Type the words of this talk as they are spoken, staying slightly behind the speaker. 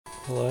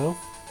Hello?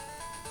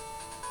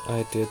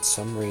 I did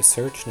some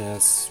research, and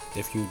as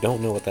if you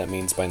don't know what that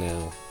means by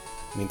now,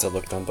 it means I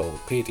looked on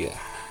Bulbapedia.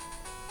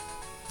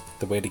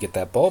 The way to get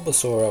that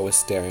Bulbasaur I was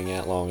staring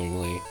at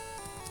longingly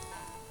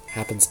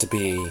happens to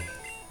be,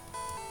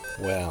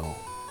 well,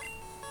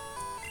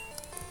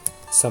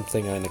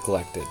 something I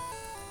neglected.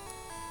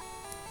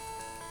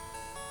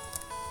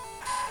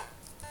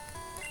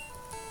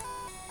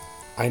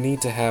 I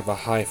need to have a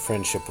high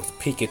friendship with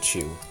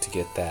Pikachu to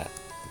get that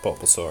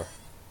Bulbasaur.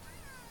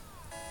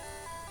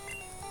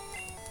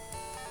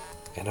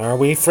 And are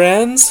we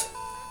friends?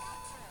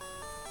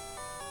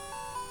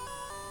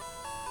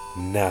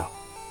 No.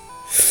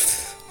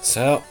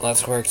 So,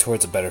 let's work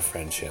towards a better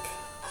friendship.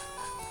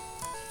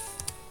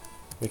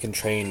 We can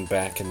train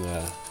back in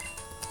the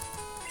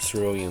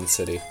Cerulean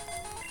City.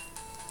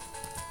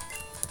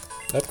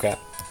 Oh crap.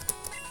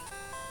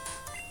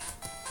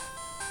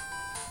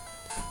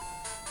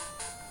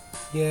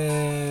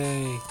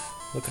 Yay!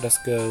 Look at us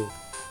go.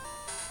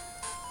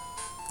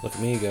 Look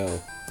at me go.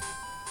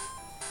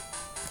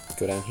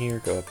 Go down here,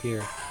 go up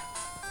here.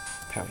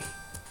 Powie.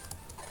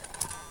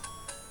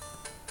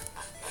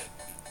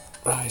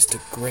 Rise to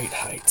great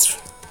heights.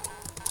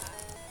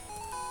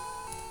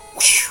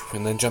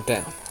 And then jump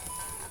down.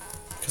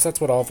 Because that's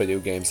what all video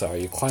games are.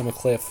 You climb a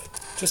cliff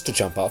just to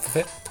jump off of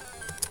it.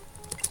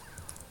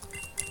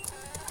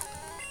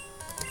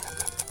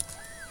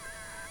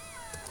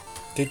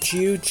 Did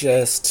you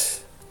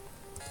just...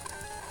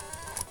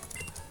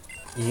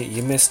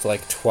 You missed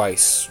like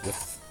twice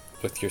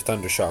with your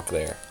Thundershock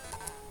there.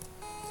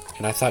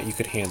 And I thought you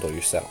could handle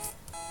yourself.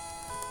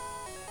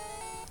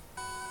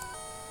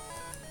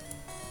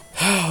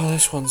 Oh,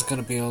 this one's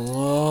gonna be a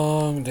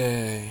long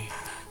day.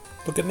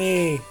 Look at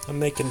me, I'm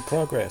making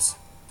progress.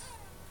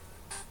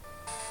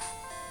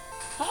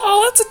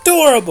 Oh, that's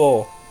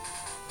adorable!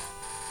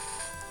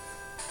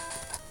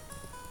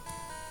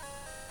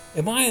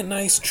 Am I a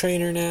nice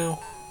trainer now?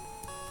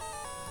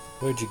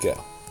 Where'd you go?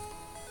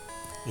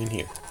 In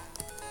here.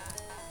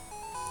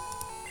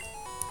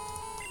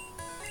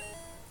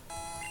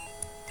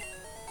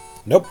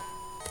 Nope.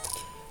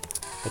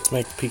 Let's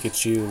make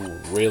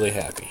Pikachu really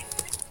happy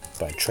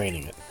by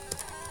training it.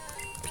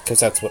 Because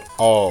that's what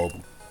all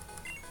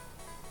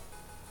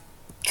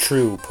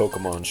true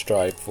Pokemon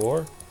strive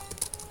for.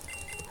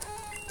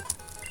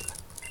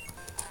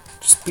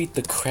 Just beat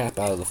the crap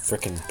out of the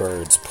frickin'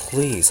 birds,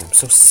 please. I'm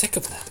so sick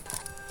of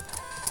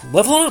them.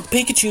 Leveling up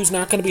Pikachu's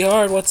not gonna be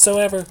hard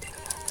whatsoever.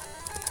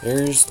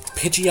 There's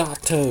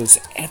Pidgeottos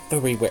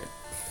everywhere.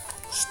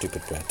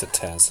 Stupid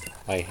Rattata.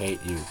 I hate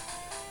you.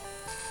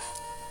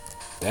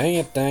 Dang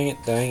it, dang it,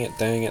 dang it,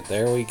 dang it.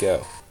 There we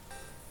go.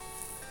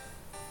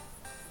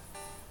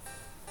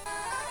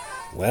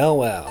 Well,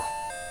 well.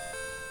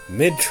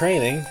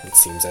 Mid-training, it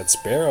seems that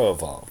Sparrow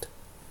evolved.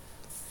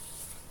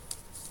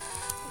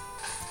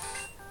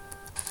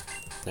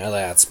 Now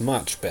that's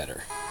much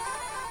better.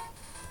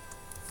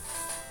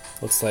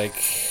 Looks like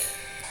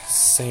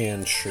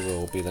Sandshrew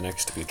will be the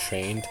next to be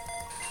trained.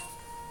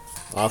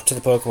 Off to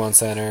the Pokemon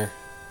Center.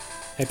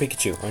 Hey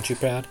Pikachu, aren't you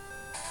proud?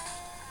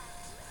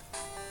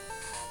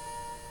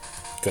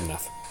 Good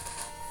enough.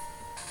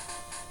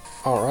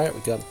 Alright,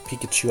 we got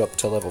Pikachu up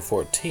to level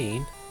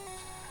 14.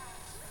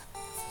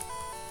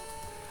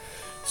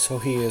 So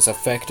he is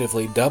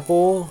effectively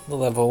double the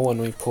level when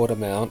we put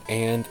him out,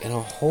 and in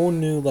a whole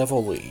new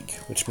level league,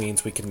 which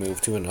means we can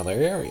move to another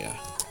area.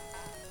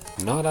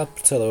 Not up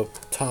to the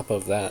top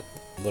of that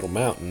little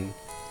mountain,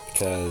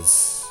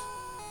 because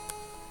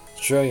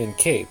Cerulean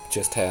Cape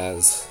just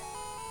has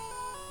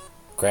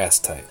grass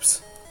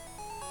types.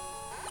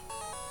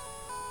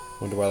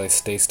 Wonder why they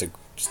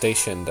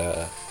stationed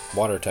a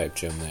water type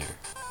gym there.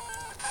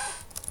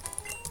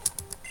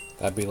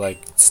 That'd be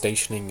like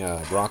stationing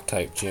a rock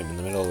type gym in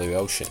the middle of the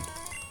ocean.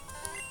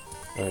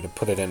 Or to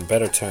put it in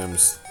better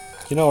terms,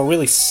 you know, a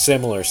really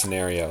similar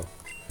scenario.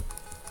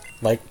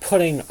 Like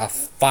putting a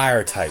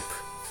fire type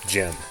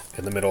gym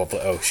in the middle of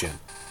the ocean.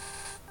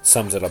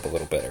 Sums it up a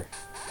little better.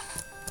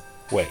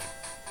 Wait.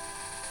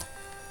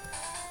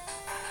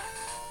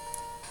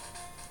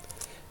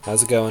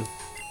 How's it going?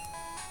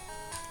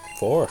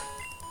 4.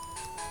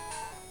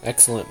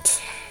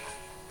 Excellent.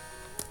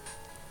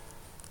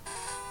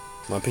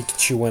 My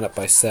Pikachu went up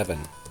by 7.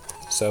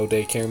 So,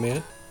 Daycare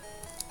Man,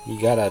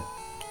 you gotta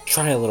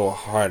try a little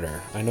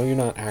harder. I know you're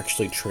not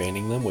actually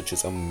training them, which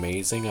is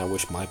amazing. I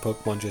wish my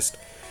Pokemon just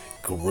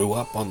grew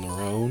up on their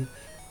own,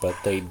 but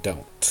they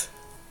don't.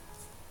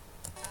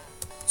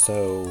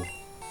 So,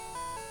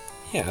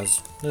 yeah,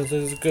 it was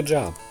a good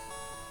job.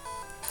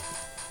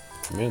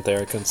 For a minute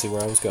there, I couldn't see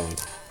where I was going.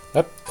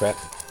 Oh, crap.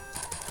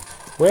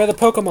 Where are the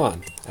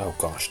Pokemon? Oh,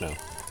 gosh, no.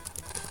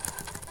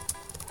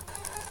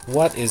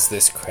 What is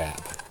this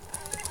crap?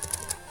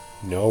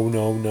 No,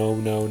 no, no,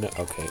 no, no.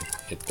 Okay,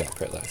 it got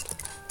paralyzed.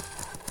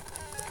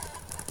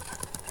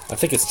 I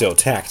think it still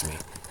attacked me.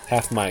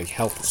 Half my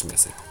health was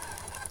missing.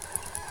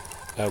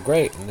 Oh,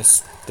 great, and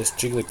this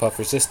Jigglypuff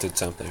resisted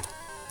something.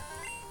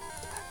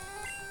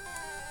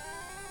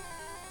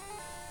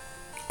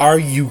 Are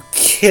you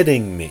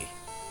kidding me?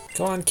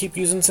 Go on, keep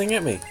using Sing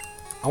at me.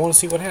 I want to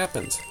see what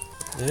happens.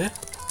 Eh?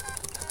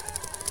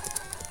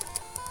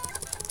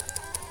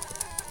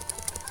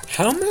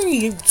 How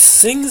many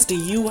things do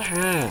you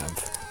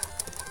have?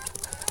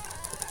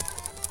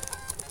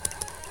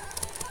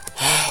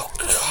 Oh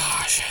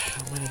gosh,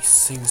 how many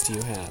things do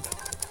you have?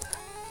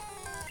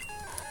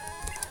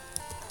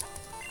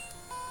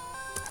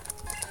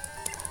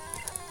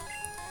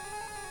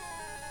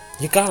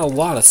 You got a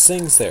lot of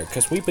things there,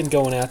 because we've been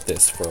going at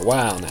this for a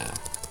while now.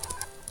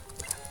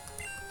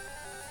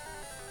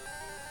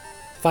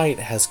 Fight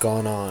has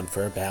gone on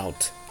for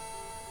about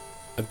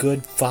a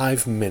good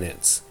 5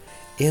 minutes,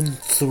 in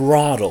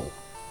throttle,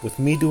 with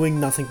me doing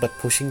nothing but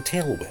pushing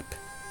Tail Whip.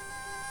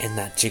 And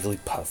that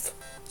Jigglypuff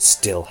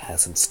still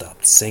hasn't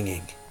stopped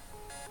singing.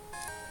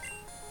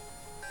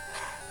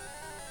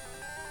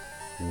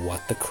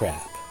 What the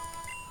crap?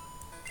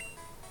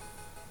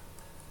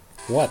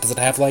 What, does it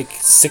have like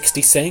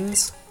 60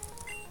 sings?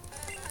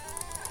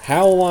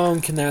 How long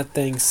can that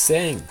thing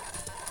sing?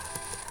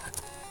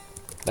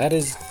 That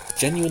is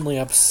genuinely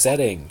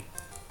upsetting.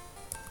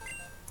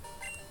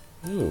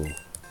 Ooh,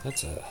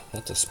 that's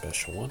a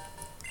special one.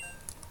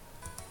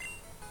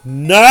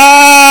 No!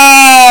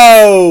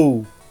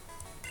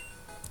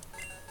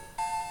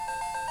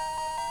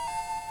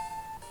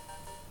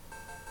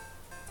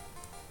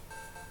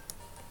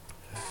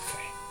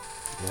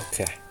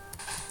 Okay.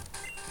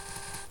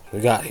 What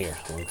we got here?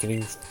 We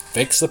can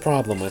fix the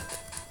problem with.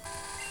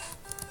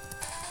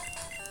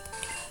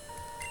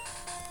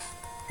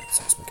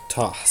 Seismic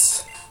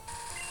Toss.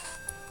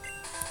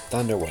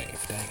 Thunder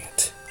Wave, dang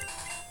it.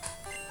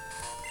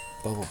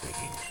 Bubble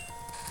Beam.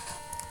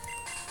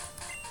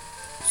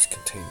 This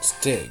contains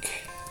Dig.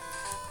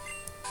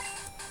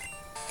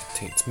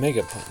 Contains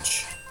Mega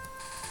Punch.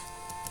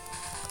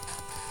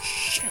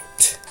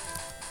 Shoot.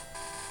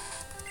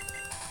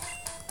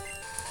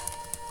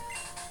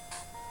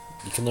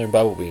 You can learn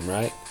Bubble Beam,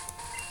 right?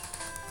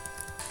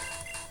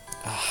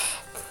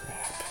 Ah,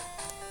 crap.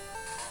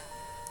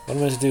 What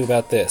am I to do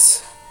about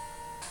this?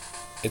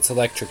 Its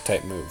electric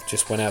type move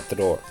just went out the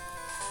door.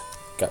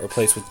 Got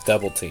replaced with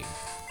Double Team.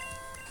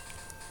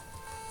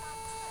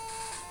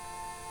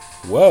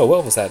 Whoa,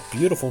 what was that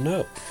beautiful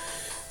note?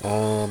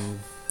 Now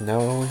it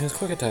only has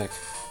Quick Attack.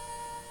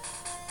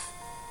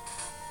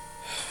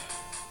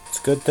 It's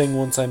a good thing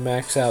once I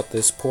max out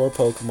this poor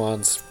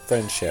Pokemon's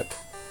friendship,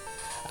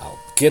 I'll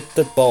get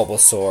the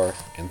Bulbasaur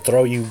and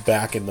throw you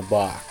back in the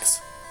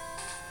box.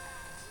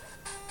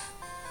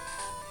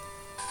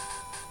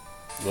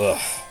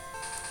 Ugh.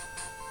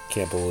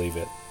 Can't believe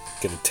it.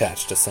 Get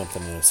attached to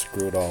something and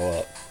screw it all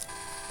up.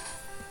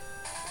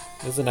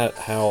 Isn't that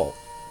how...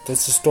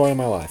 That's the story of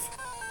my life.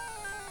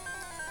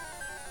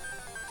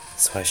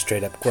 So I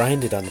straight up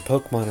grinded on the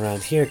Pokemon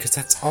around here, because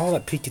that's all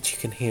that Pikachu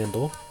can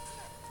handle.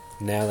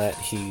 Now that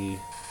he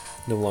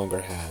no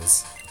longer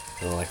has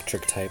an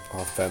electric type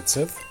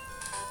offensive.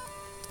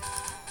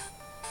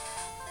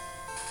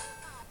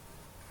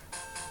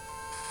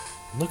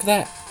 Look at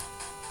that!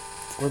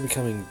 We're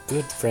becoming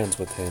good friends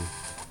with him.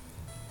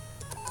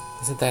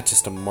 Isn't that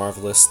just a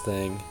marvelous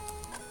thing?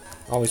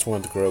 I always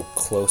wanted to grow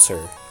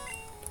closer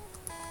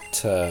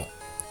to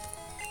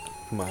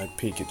my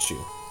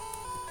Pikachu.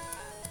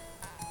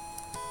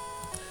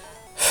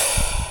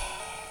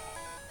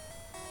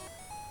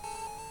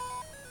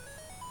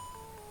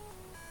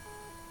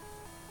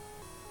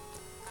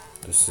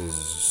 This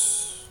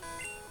is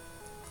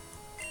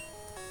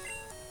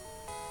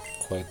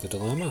quite the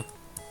dilemma.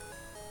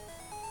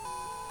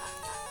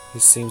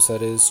 It seems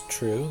that is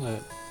true,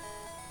 that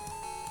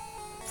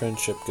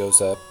friendship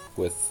goes up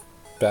with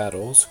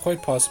battles,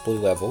 quite possibly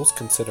levels,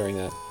 considering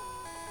that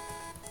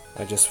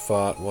I just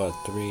fought, what,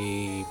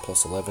 3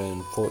 plus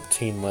 11,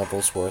 14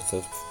 levels worth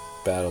of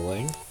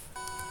battling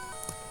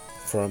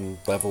from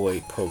level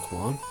 8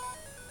 Pokemon.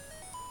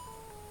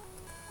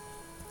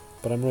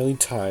 But I'm really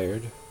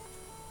tired,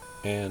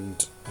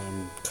 and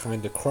I'm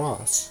kinda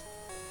cross.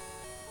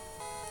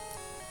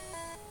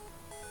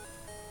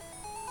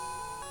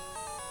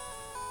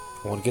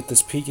 I want to get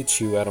this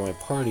Pikachu out of my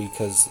party,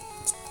 because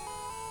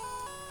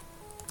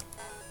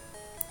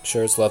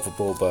sure, it's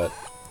lovable, but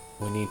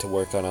we need to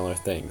work on other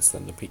things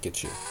than the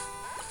Pikachu.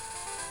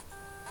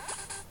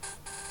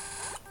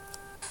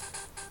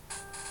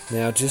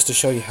 Now, just to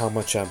show you how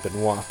much I've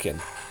been walking,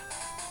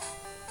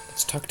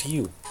 let's talk to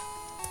you.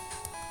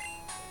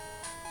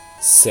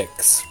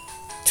 6.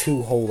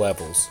 2 whole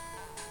levels.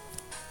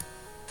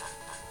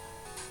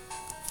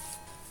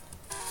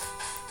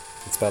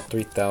 It's about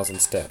 3,000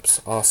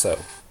 steps. Also,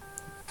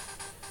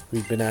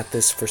 we've been at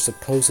this for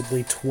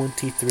supposedly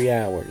 23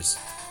 hours.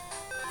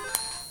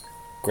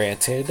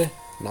 Granted,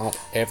 not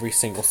every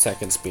single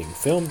second's being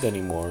filmed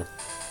anymore,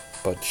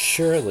 but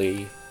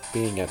surely,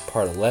 being at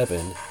part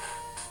 11,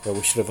 where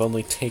we should have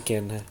only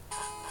taken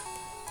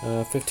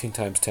 15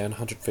 times 10,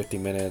 150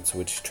 minutes,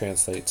 which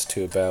translates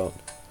to about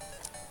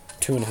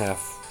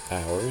 2.5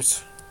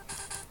 hours,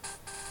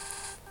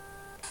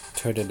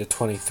 turned into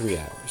 23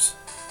 hours.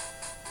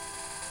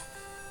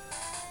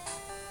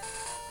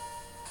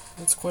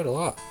 That's quite a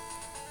lot.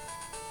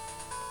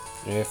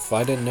 If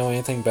I didn't know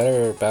anything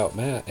better about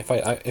math,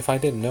 if I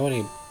didn't know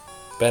any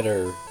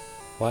better,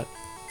 what?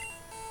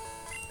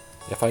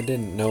 If I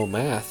didn't know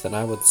math, then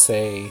I would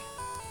say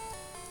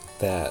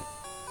that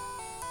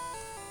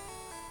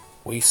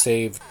we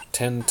saved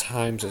 10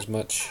 times as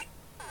much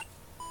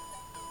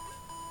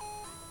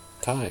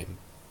time.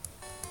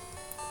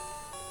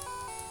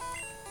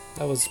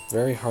 That was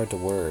very hard to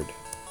word,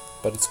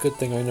 but it's a good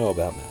thing I know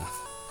about math.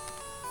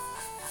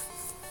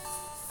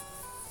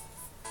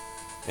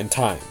 And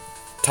time.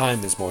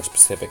 Time is more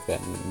specific than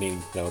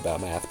needing to know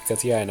about math,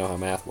 because yeah, I know how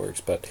math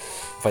works, but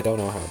if I don't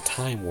know how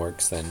time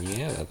works, then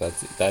yeah,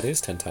 that is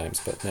 10 times,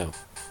 but no.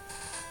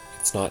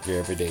 It's not your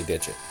everyday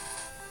digit.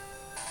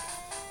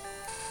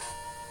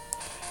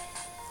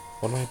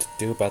 What am I to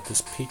do about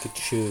this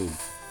Pikachu?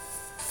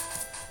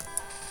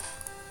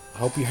 I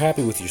hope you're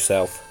happy with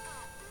yourself.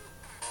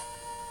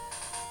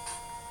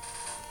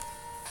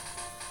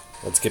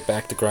 Let's get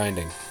back to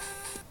grinding.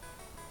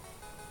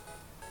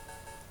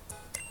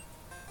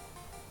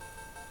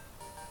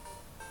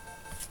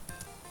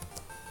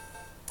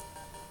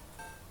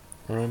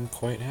 I'm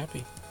quite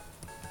happy.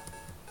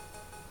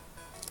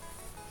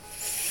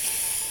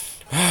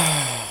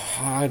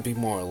 I'd be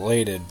more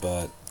elated,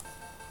 but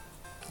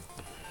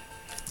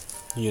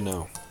you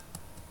know,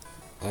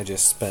 I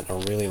just spent a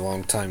really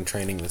long time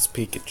training this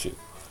Pikachu.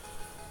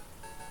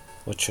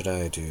 What should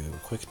I do?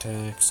 Quick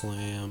attack,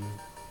 slam.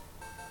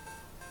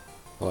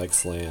 I like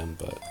slam,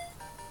 but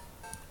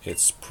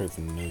it's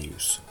proven no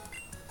use.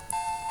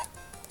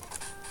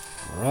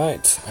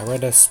 Alright, I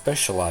read a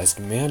specialized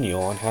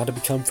manual on how to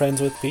become friends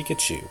with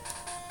Pikachu.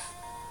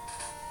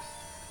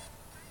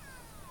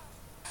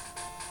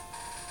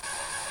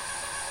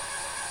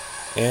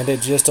 And it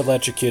just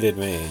electrocuted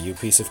me, you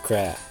piece of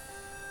crap.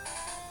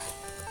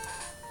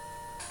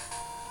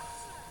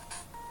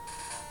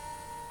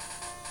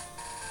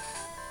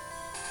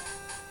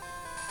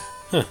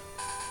 Huh.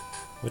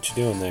 What you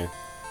doing there?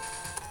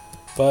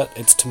 But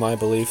it's to my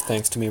belief,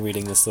 thanks to me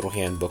reading this little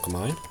handbook of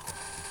mine,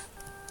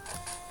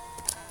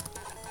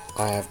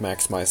 I have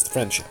maximized the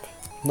friendship.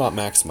 Not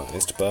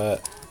maximized,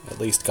 but at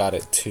least got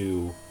it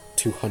to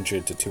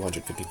 200 to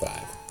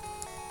 255.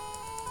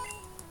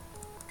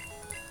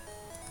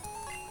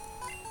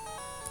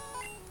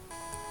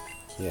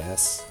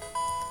 Yes.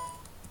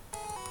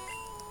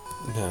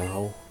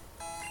 No.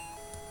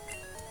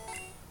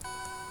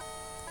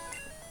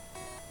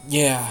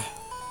 Yeah.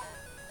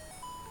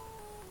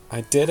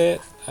 I did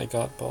it. I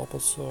got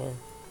Bulbasaur.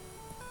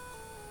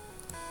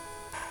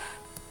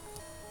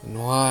 And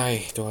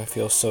why do I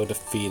feel so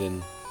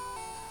defeated?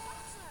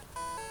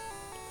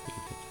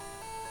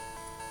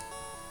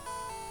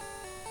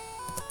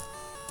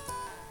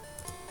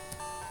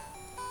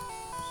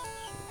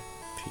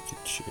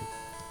 Pikachu.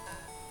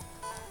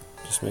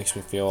 Just makes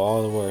me feel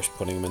all the worse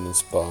putting him in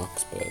this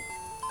box, but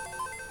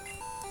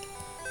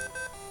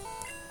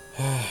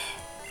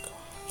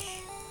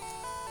gosh.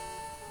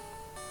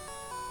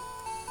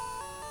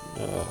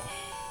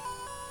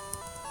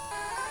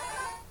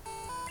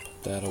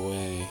 Put that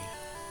away.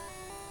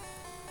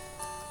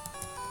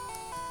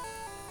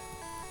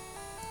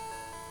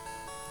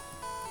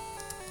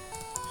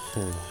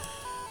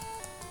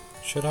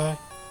 Should I?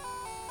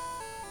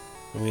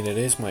 I mean, it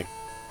is my...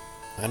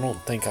 I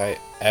don't think I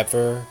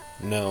ever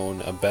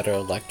known a better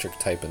electric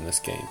type in this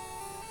game.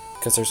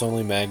 Because there's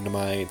only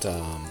Magnemite,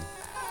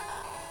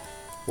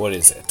 what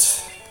is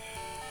it?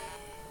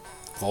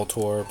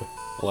 Voltorb,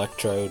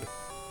 Electrode,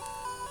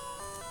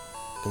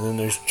 and then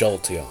there's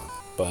Jolteon.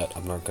 But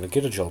I'm not going to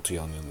get a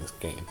Jolteon in this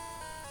game.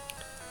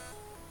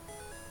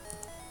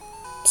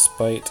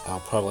 Despite, I'll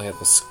probably have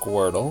the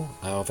Squirtle.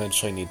 I'll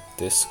eventually need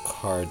to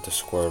discard the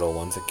Squirtle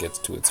once it gets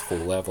to its full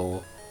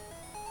level.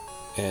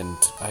 And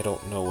I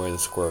don't know where the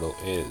Squirtle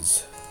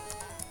is.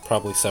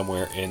 Probably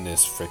somewhere in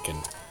this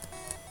frickin'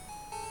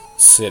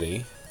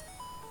 city.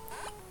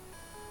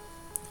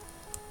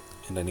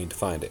 And I need to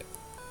find it.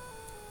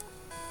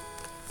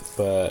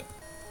 But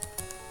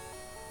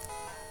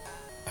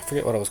I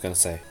forget what I was gonna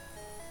say.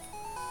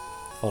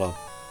 Hold on.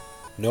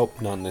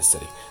 Nope, not in this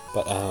city.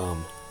 But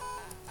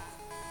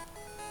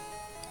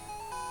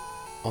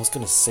I was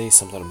gonna say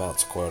something about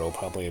Squirtle,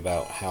 probably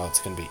about how it's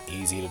gonna be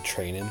easy to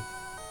train him.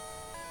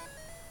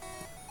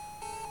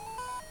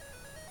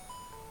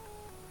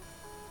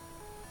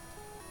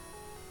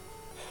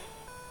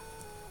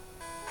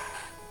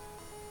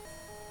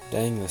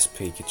 Dang this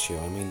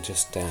Pikachu, I mean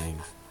just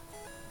dang.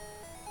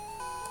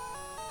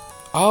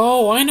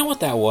 Oh, I know what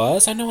that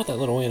was! I know what that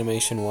little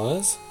animation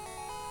was.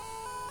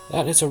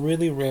 That is a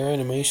really rare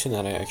animation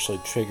that I actually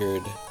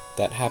triggered.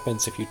 That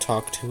happens if you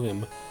talk to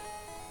him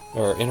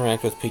or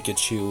interact with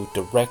Pikachu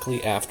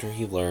directly after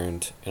he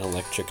learned an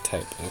electric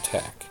type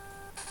attack.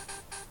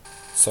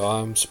 So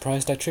I'm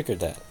surprised I triggered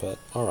that, but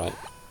alright.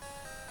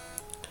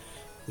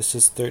 This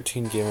is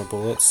 13 Gamer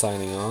Bullet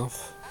signing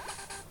off.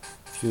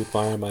 If you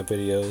admire my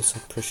videos,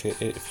 I'd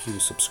appreciate it if you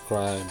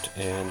subscribed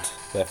and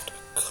left a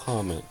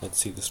comment. Let's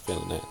see this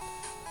feeling at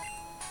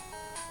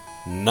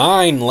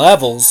 9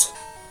 levels!